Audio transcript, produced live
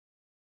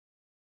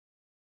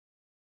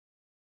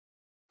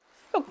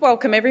Look,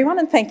 welcome everyone,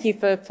 and thank you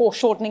for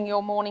foreshortening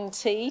your morning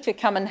tea to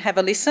come and have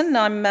a listen.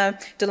 I'm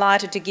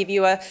delighted to give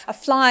you a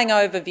flying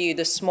overview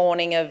this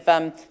morning of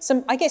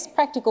some, I guess,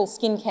 practical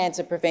skin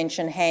cancer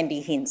prevention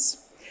handy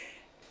hints.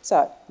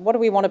 So, what do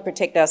we want to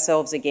protect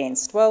ourselves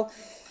against? Well,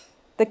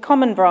 the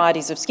common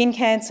varieties of skin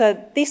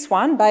cancer, this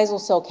one, basal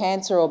cell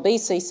cancer or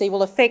BCC,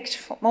 will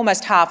affect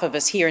almost half of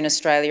us here in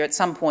Australia at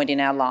some point in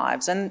our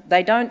lives. And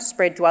they don't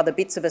spread to other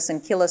bits of us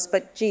and kill us,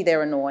 but gee,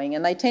 they're annoying.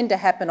 And they tend to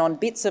happen on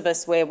bits of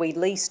us where we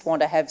least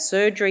want to have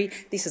surgery.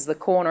 This is the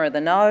corner of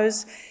the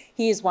nose.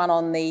 Here's one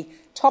on the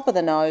top of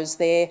the nose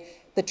there.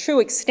 The true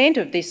extent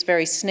of this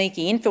very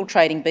sneaky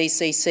infiltrating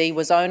BCC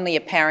was only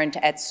apparent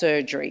at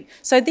surgery.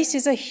 So this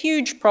is a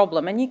huge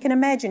problem, and you can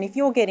imagine if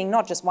you're getting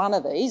not just one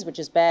of these, which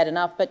is bad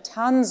enough, but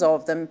tons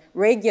of them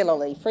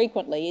regularly,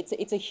 frequently,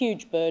 it's a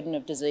huge burden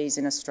of disease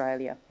in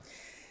Australia.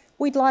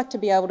 We'd like to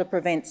be able to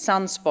prevent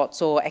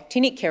sunspots or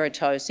actinic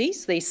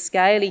keratoses, these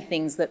scaly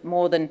things that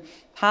more than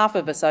half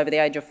of us over the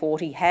age of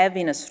 40 have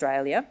in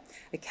Australia.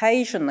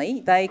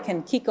 Occasionally, they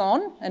can kick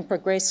on and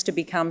progress to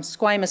become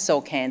squamous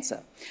cell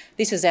cancer.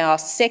 This is our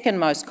second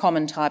most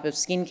common type of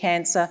skin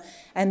cancer,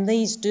 and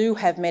these do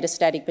have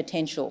metastatic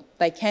potential.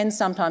 They can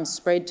sometimes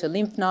spread to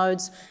lymph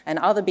nodes and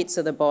other bits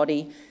of the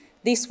body.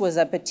 This was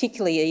a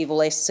particularly evil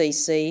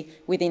SCC.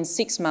 Within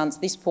 6 months,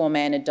 this poor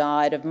man had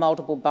died of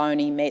multiple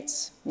bony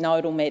mets,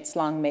 nodal mets,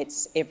 lung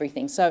mets,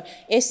 everything. So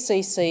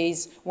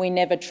SCCs, we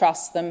never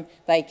trust them.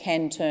 They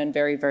can turn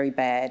very, very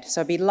bad.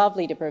 So it'd be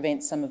lovely to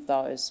prevent some of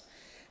those.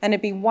 And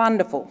it'd be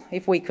wonderful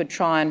if we could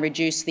try and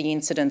reduce the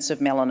incidence of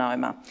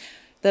melanoma.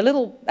 The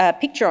little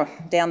picture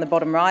down the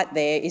bottom right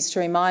there is to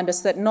remind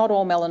us that not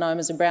all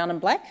melanomas are brown and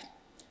black.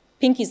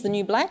 Pink is the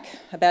new black.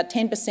 About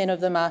 10% of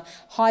them are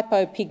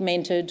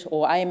hypopigmented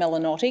or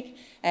amelanotic,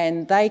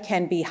 and they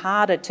can be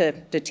harder to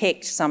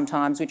detect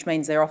sometimes, which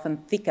means they're often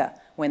thicker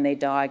when they're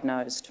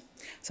diagnosed.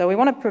 So we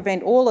want to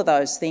prevent all of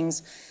those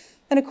things.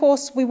 And of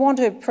course, we want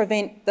to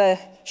prevent the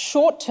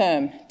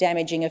short-term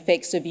damaging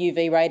effects of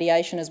UV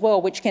radiation as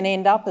well, which can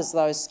end up as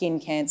those skin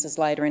cancers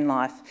later in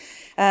life.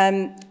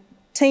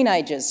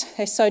 Teenagers,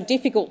 they're so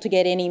difficult to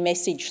get any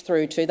message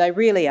through to, they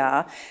really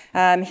are.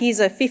 Here's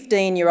a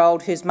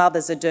 15-year-old whose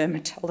mother's a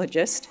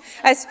dermatologist.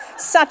 It's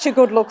such a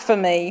good look for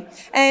me.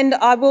 And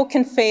I will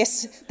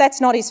confess,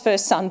 that's not his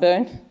first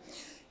sunburn.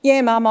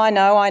 Yeah, Mum, I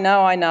know.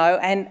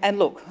 And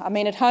look, I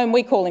mean, at home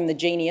we call him the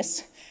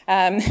genius.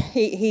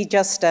 He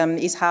just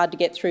is hard to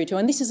get through to.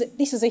 And this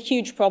is a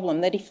huge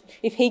problem, that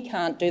if he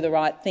can't do the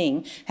right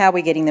thing, how are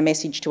we getting the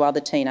message to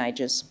other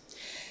teenagers?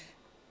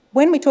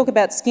 When we talk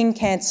about skin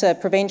cancer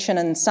prevention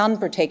and sun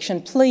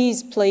protection,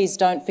 please, please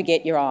don't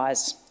forget your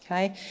eyes,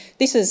 okay?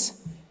 This is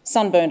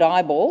sunburned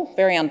eyeball,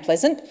 very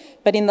unpleasant,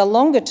 but in the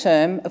longer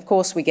term, of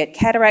course, we get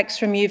cataracts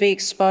from UV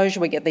exposure,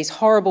 we get these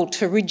horrible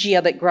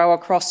pterygia that grow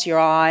across your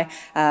eye,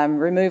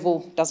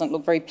 removal doesn't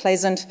look very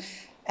pleasant,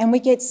 and we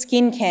get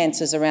skin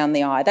cancers around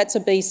the eye. That's a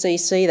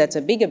BCC, that's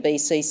a bigger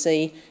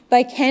BCC.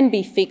 They can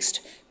be fixed,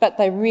 but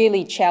they're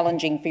really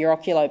challenging for your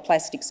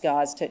oculoplastics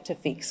guys to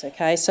fix,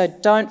 okay? So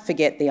don't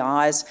forget the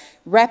eyes.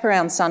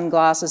 Wraparound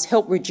sunglasses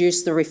help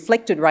reduce the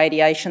reflected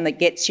radiation that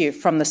gets you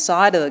from the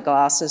side of the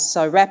glasses,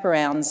 so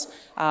wraparounds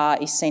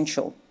are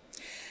essential.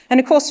 And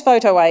of course,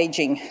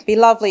 photoaging. It'd be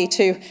lovely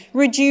to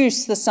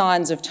reduce the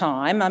signs of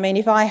time. I mean,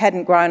 if I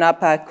hadn't grown up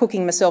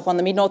cooking myself on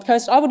the mid-north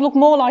coast, I would look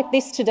more like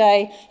this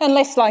today and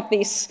less like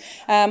this.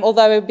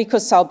 Although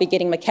because I'll be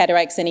getting my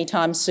cataracts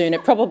anytime soon,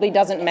 it probably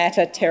doesn't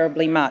matter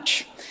terribly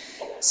much.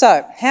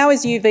 So, how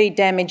is UV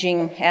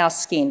damaging our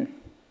skin?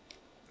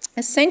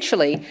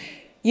 Essentially,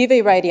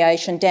 UV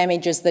radiation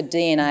damages the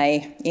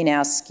DNA in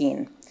our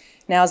skin.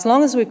 Now, as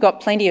long as we've got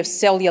plenty of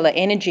cellular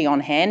energy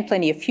on hand,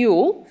 plenty of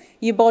fuel,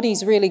 your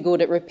body's really good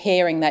at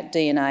repairing that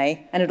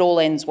DNA and it all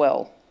ends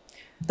well.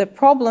 The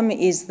problem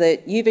is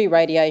that UV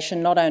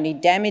radiation not only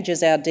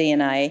damages our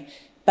DNA,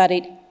 but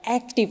it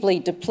actively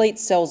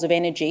depletes cells of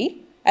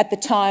energy at the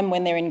time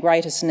when they're in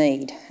greatest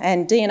need.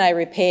 And DNA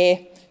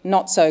repair,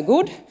 not so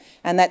good,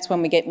 and that's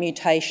when we get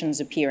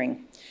mutations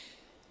appearing.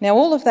 Now,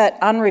 all of that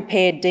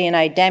unrepaired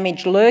DNA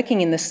damage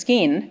lurking in the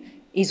skin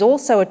is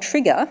also a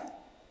trigger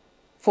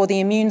for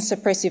the immune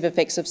suppressive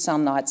effects of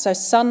sunlight. So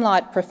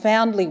sunlight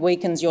profoundly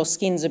weakens your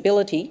skin's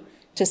ability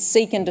to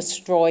seek and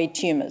destroy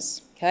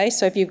tumours. Okay?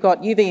 So if you've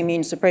got UV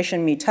immune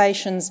suppression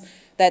mutations,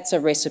 that's a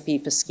recipe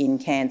for skin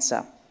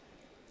cancer.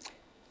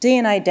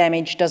 DNA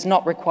damage does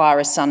not require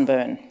a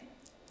sunburn.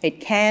 It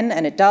can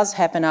and it does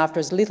happen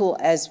after as little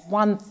as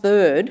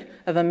 1/3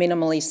 of a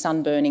minimally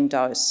sunburning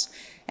dose.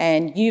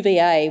 And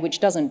UVA, which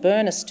doesn't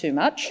burn us too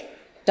much,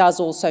 does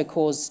also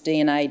cause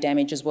DNA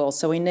damage as well,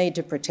 so we need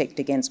to protect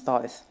against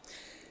both.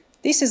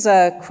 This is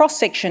a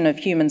cross-section of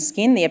human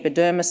skin, the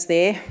epidermis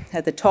there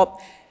at the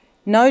top.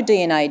 No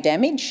DNA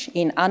damage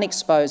in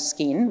unexposed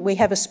skin. We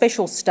have a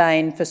special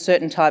stain for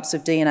certain types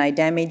of DNA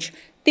damage.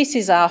 This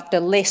is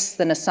after less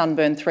than a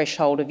sunburn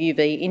threshold of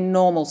UV in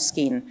normal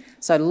skin,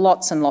 so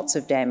lots and lots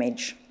of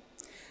damage.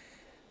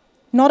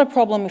 Not a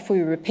problem if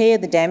we repair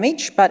the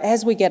damage, but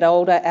as we get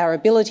older, our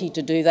ability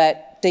to do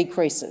that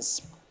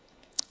decreases.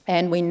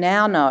 And we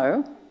now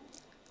know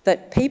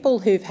that people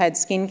who've had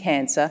skin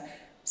cancer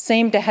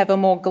seem to have a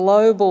more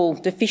global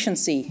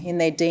deficiency in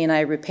their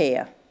DNA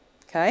repair,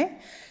 okay?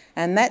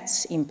 And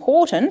that's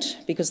important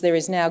because there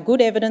is now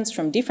good evidence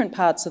from different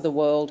parts of the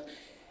world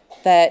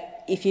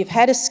that if you've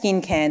had a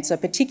skin cancer,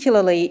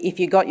 particularly if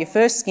you got your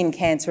first skin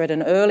cancer at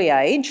an early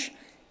age,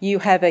 you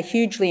have a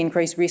hugely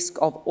increased risk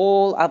of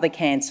all other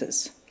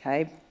cancers,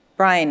 okay?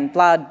 Brain,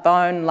 blood,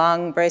 bone,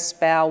 lung, breast,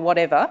 bowel,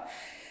 whatever.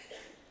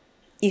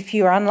 If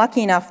you're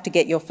unlucky enough to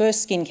get your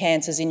first skin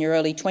cancers in your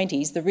early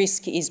 20s, the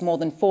risk is more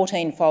than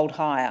 14-fold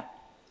higher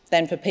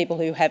than for people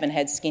who haven't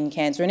had skin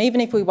cancer. And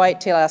even if we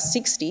wait till our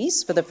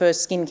 60s for the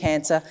first skin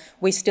cancer,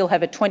 we still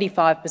have a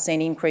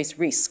 25% increased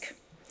risk.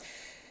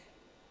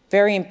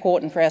 Very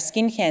important for our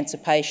skin cancer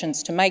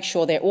patients to make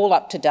sure they're all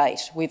up to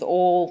date with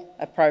all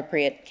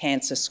appropriate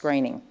cancer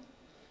screening.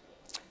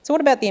 So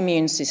what about the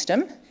immune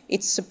system?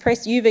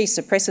 UV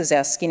suppresses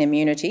our skin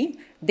immunity.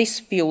 This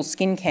fuels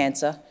skin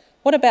cancer.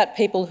 What about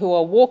people who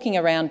are walking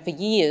around for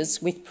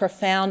years with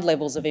profound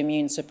levels of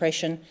immune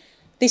suppression?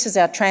 This is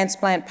our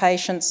transplant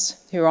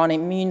patients who are on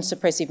immune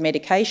suppressive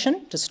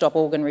medication to stop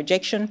organ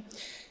rejection.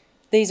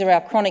 These are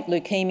our chronic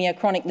leukemia,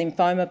 chronic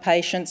lymphoma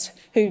patients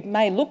who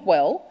may look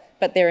well,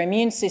 but their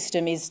immune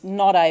system is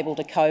not able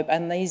to cope,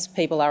 and these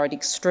people are at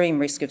extreme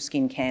risk of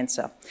skin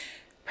cancer.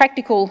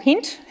 Practical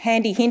hint,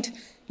 handy hint,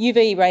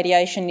 UV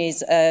radiation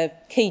is a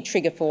key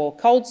trigger for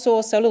cold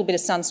sore, so a little bit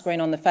of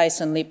sunscreen on the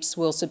face and lips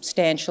will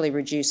substantially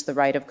reduce the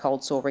rate of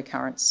cold sore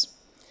recurrence.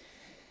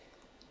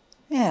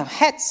 Now,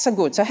 hats are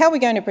good. So how are we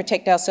going to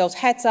protect ourselves?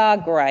 Hats are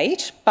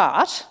great,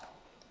 but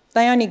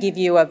they only give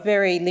you a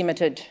very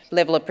limited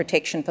level of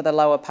protection for the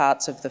lower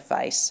parts of the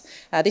face.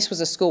 This was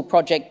a school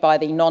project by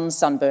the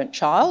non-sunburnt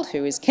child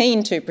who is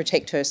keen to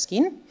protect her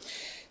skin.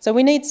 So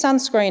we need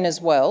sunscreen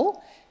as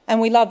well,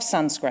 and we love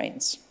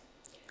sunscreens.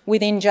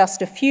 Within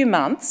just a few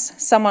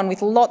months, someone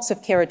with lots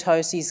of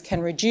keratosis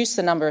can reduce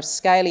the number of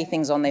scaly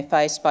things on their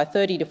face by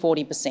 30 to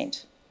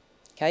 40%.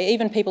 Okay,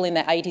 even people in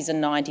their 80s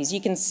and 90s, you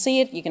can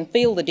see it, you can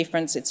feel the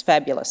difference, it's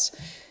fabulous.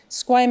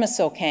 Squamous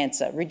cell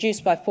cancer,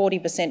 reduced by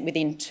 40%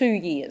 within 2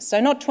 years. So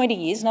not 20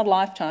 years, not a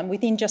lifetime,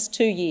 within just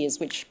 2 years,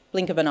 which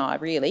blink of an eye,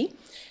 really.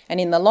 And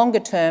in the longer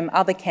term,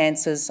 other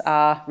cancers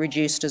are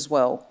reduced as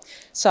well.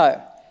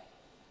 So,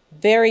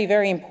 very,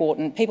 very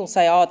important. People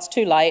say, oh, it's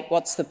too late,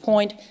 what's the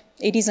point?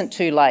 It isn't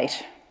too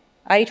late.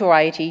 8 or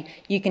 80,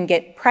 you can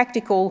get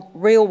practical,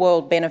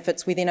 real-world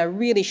benefits within a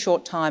really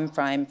short time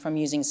frame from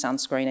using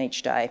sunscreen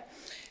each day.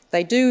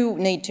 They do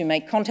need to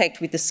make contact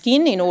with the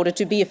skin in order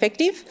to be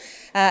effective,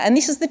 and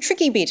this is the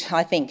tricky bit,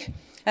 I think.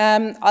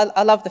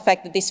 I love the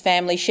fact that this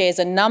family shares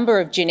a number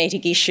of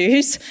genetic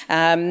issues,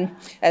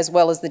 as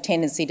well as the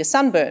tendency to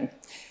sunburn.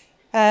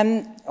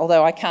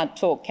 Although I can't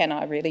talk, can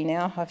I really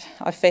now?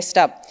 I've fessed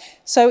up.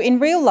 So in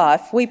real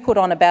life, we put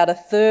on about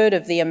 1/3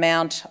 of the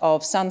amount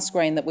of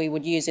sunscreen that we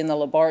would use in the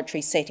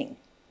laboratory setting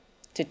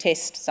to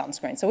test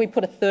sunscreen. So we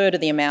put 1/3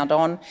 of the amount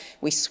on,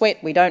 we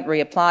sweat, we don't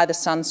reapply the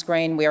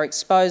sunscreen, we are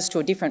exposed to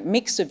a different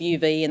mix of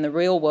UV in the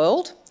real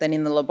world than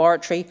in the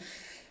laboratory.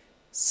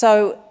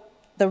 So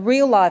the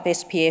real life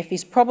SPF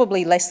is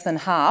probably less than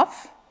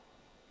half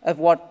of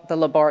what the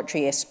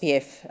laboratory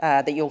SPF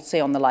that you'll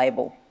see on the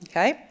label,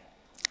 okay?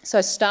 So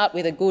start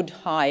with a good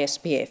high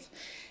SPF,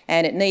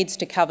 and it needs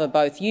to cover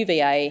both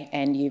UVA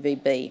and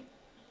UVB.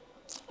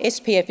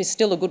 SPF is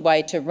still a good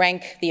way to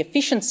rank the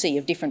efficiency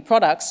of different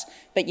products,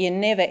 but you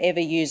never ever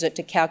use it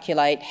to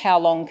calculate how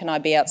long can I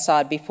be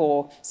outside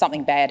before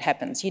something bad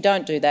happens. You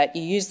don't do that.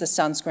 You use the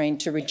sunscreen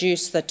to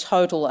reduce the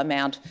total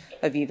amount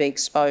of UV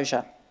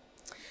exposure.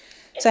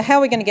 So how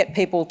are we going to get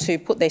people to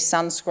put their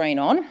sunscreen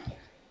on?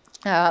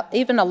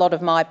 Even a lot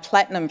of my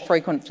platinum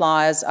frequent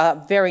flyers are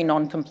very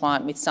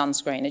non-compliant with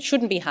sunscreen. It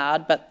shouldn't be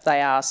hard, but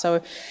they are. So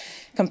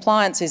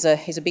compliance is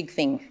a big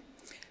thing.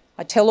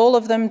 I tell all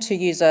of them to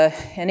use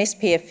an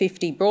SPF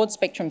 50 broad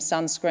spectrum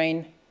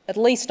sunscreen, at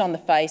least on the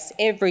face,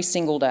 every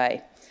single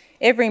day.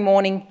 Every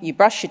morning you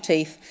brush your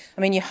teeth.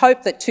 I mean, you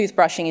hope that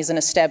toothbrushing is an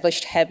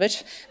established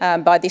habit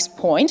by this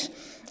point.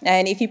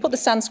 And if you put the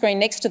sunscreen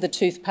next to the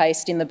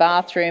toothpaste in the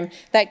bathroom,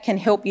 that can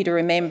help you to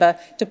remember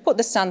to put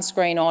the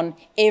sunscreen on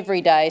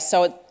every day.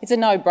 So it's a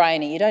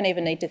no-brainer. You don't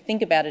even need to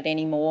think about it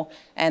anymore,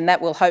 and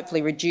that will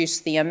hopefully reduce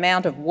the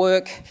amount of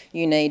work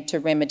you need to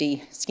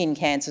remedy skin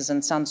cancers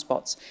and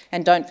sunspots.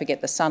 And don't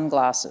forget the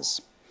sunglasses.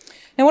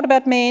 Now, what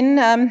about men?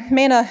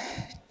 Men are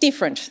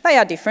different. They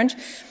are different.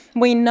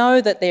 We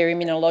know that they're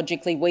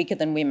immunologically weaker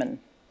than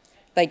women.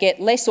 They get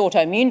less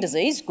autoimmune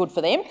disease, good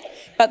for them,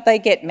 but they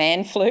get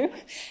man flu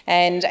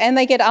and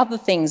they get other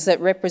things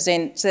that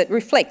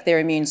reflect their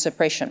immune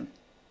suppression.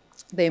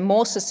 They're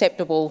more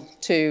susceptible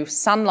to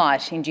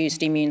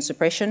sunlight-induced immune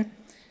suppression,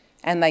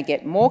 and they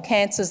get more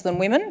cancers than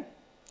women,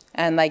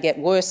 and they get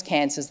worse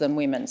cancers than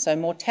women. So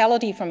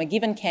mortality from a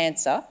given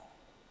cancer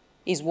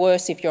is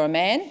worse if you're a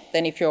man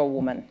than if you're a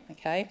woman,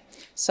 okay?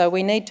 So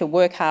we need to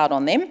work hard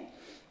on them.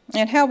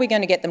 And how are we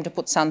going to get them to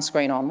put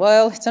sunscreen on?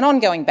 Well, it's an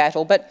ongoing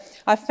battle, but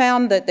I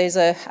found that there's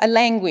a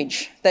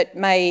language that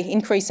may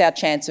increase our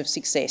chance of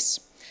success.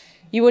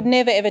 You would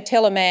never ever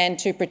tell a man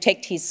to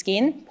protect his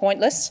skin,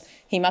 pointless,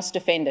 he must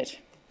defend it.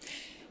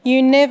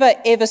 You never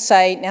ever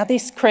say, now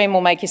this cream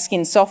will make your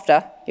skin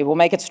softer, it will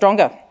make it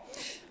stronger.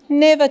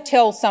 Never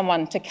tell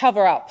someone to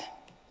cover up,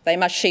 they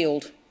must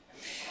shield.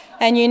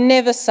 And you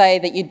never say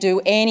that you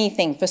do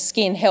anything for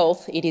skin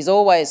health, it is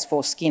always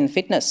for skin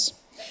fitness.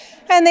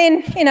 And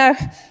then, you know,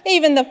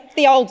 even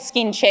the old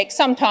skin check,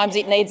 sometimes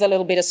it needs a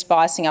little bit of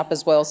spicing up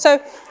as well. So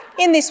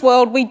in this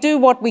world, we do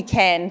what we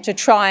can to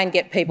try and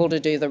get people to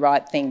do the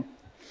right thing.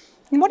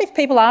 And what if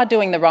people are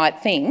doing the right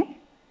thing,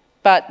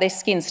 but their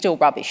skin's still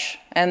rubbish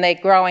and they're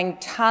growing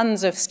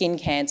tons of skin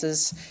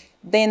cancers?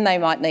 Then they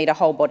might need a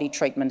whole body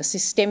treatment, a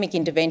systemic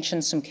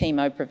intervention, some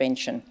chemo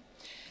prevention.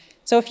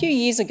 So a few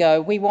years ago,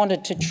 we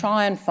wanted to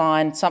try and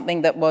find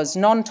something that was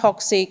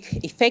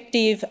non-toxic,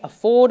 effective,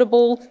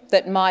 affordable,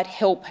 that might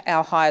help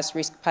our highest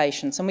risk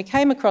patients. And we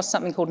came across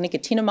something called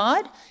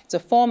nicotinamide. It's a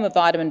form of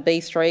vitamin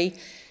B3,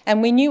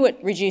 and we knew it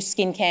reduced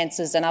skin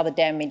cancers and other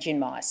damage in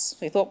mice.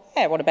 We thought,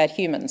 yeah, what about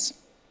humans?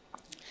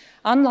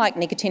 Unlike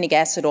nicotinic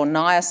acid or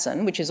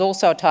niacin, which is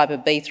also a type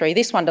of B3,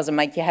 this one doesn't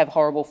make you have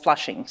horrible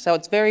flushing, so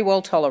it's very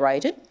well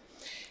tolerated.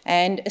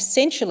 And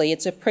essentially,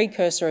 it's a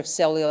precursor of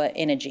cellular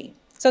energy.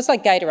 So it's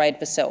like Gatorade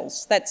for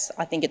cells. That's,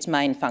 I think, its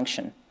main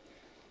function.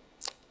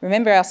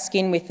 Remember our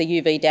skin with the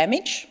UV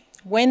damage?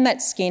 When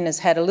that skin has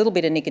had a little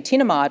bit of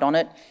nicotinamide on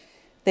it,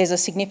 there's a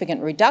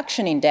significant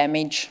reduction in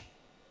damage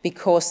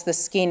because the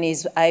skin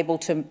is able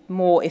to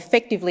more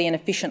effectively and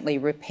efficiently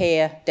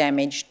repair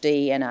damaged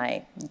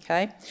DNA,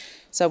 okay?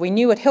 So we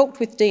knew it helped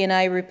with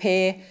DNA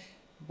repair.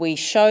 We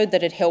showed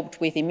that it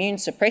helped with immune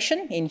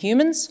suppression in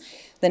humans.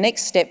 The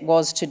next step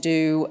was to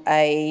do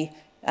a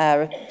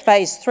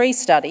phase 3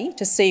 study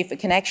to see if it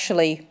can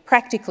actually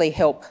practically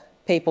help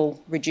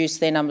people reduce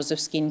their numbers of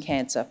skin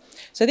cancer.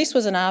 So this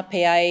was an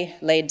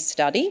RPA-led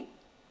study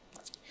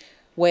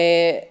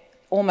where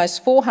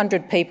almost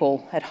 400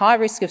 people at high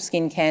risk of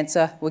skin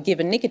cancer were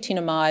given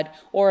nicotinamide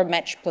or a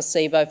matched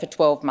placebo for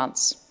 12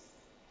 months.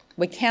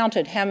 We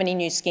counted how many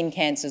new skin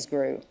cancers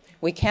grew.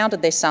 We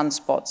counted their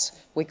sunspots.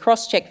 We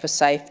cross-checked for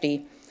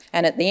safety.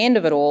 And at the end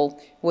of it all,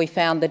 we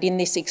found that in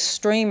this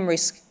extreme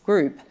risk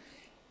group,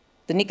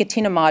 the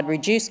nicotinamide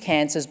reduced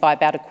cancers by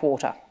about a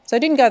quarter. So it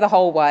didn't go the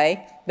whole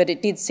way, but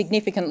it did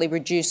significantly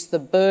reduce the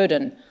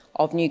burden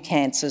of new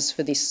cancers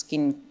for this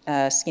skin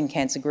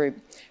cancer group.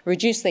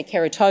 Reduced their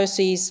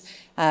keratoses,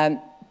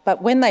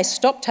 but when they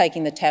stopped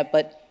taking the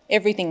tablet,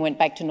 everything went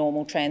back to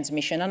normal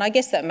transmission. And I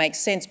guess that makes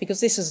sense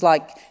because this is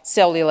like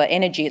cellular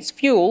energy. It's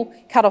fuel.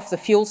 Cut off the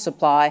fuel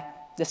supply,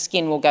 the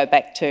skin will go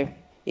back to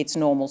its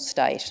normal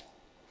state.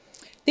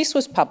 This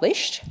was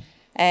published,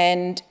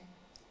 and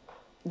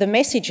the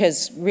message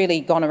has really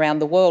gone around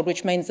the world,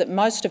 which means that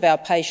most of our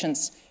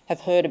patients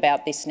have heard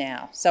about this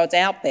now. So it's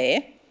out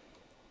there.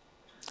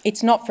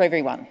 It's not for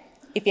everyone.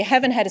 If you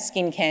haven't had a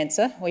skin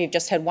cancer or you've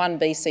just had one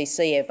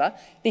BCC ever,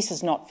 this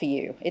is not for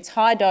you. It's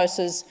high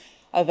doses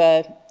of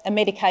a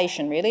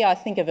medication, really. I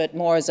think of it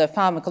more as a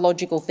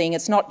pharmacological thing.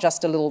 It's not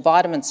just a little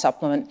vitamin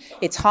supplement.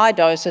 It's high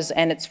doses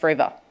and it's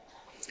forever.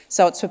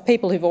 So it's for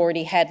people who've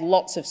already had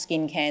lots of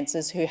skin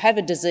cancers, who have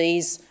a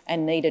disease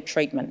and need a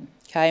treatment.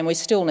 Okay, and we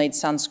still need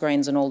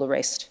sunscreens and all the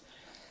rest.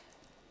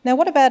 Now,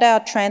 what about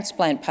our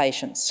transplant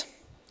patients?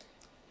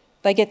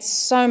 They get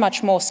so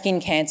much more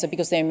skin cancer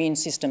because their immune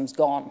system's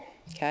gone.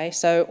 Okay,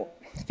 so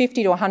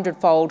 50 to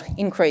 100-fold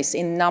increase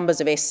in numbers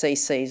of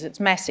SCCs. It's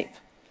massive.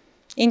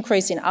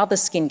 Increase in other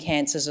skin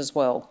cancers as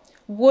well.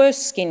 Worse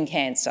skin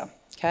cancer.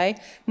 Okay,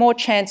 more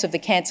chance of the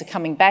cancer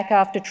coming back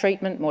after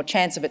treatment, more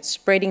chance of it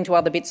spreading to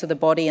other bits of the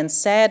body, and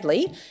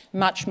sadly,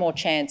 much more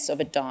chance of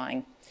it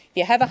dying. If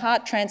you have a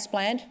heart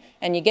transplant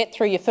and you get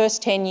through your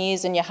first 10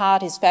 years and your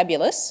heart is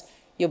fabulous,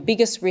 your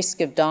biggest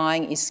risk of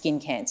dying is skin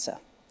cancer.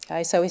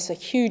 Okay, so it's a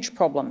huge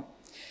problem.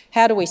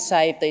 How do we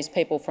save these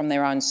people from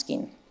their own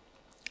skin?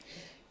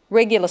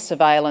 Regular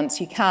surveillance,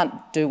 you can't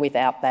do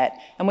without that.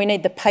 And we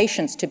need the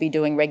patients to be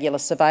doing regular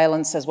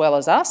surveillance as well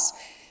as us.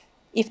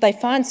 If they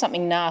find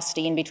something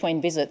nasty in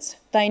between visits,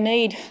 they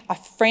need a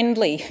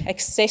friendly,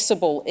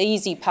 accessible,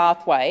 easy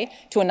pathway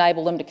to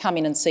enable them to come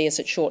in and see us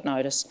at short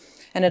notice.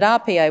 And at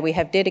RPA, we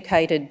have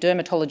dedicated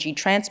dermatology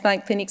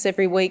transplant clinics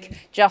every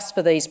week just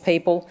for these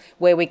people,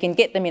 where we can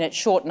get them in at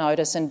short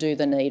notice and do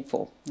the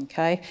needful,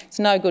 okay? It's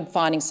no good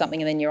finding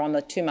something and then you're on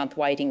the 2-month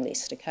waiting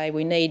list, okay?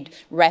 We need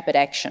rapid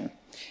action.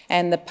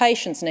 And the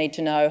patients need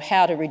to know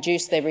how to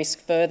reduce their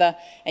risk further,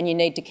 and you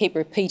need to keep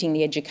repeating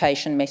the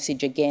education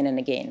message again and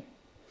again.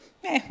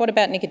 What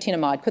about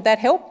nicotinamide? Could that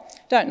help?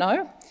 Don't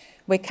know.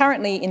 We're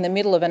currently in the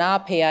middle of an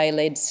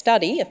RPA-led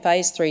study, a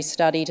phase 3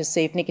 study, to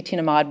see if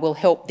nicotinamide will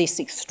help this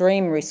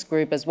extreme risk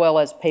group as well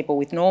as people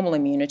with normal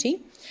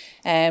immunity.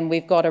 And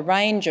we've got a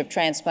range of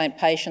transplant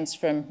patients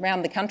from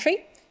around the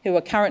country who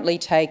are currently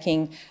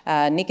taking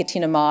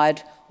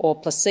nicotinamide or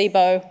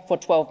placebo for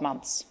 12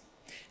 months.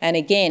 And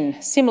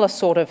again, similar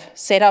sort of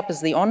setup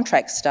as the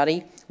on-track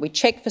study. We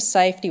check for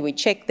safety, we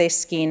check their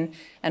skin,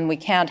 and we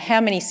count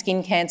how many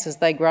skin cancers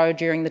they grow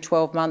during the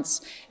 12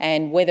 months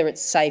and whether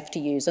it's safe to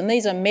use. And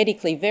these are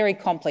medically very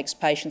complex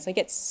patients. They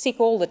get sick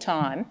all the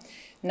time.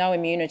 no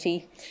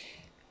immunity.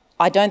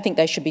 I don't think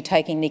they should be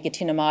taking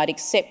nicotinamide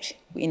except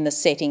in the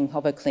setting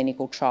of a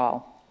clinical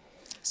trial.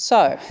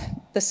 So,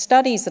 the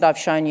studies that I've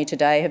shown you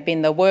today have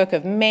been the work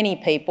of many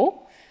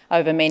people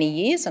over many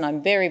years, and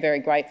I'm very, very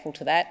grateful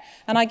to that.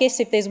 And I guess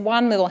if there's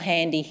one little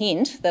handy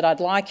hint that I'd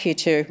like you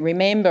to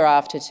remember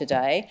after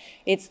today,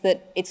 it's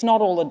that it's not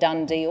all a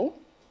done deal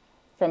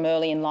from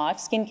early in life.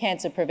 Skin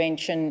cancer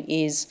prevention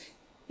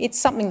it's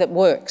something that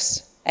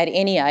works at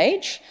any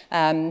age.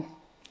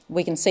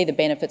 We can see the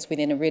benefits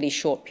within a really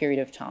short period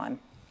of time.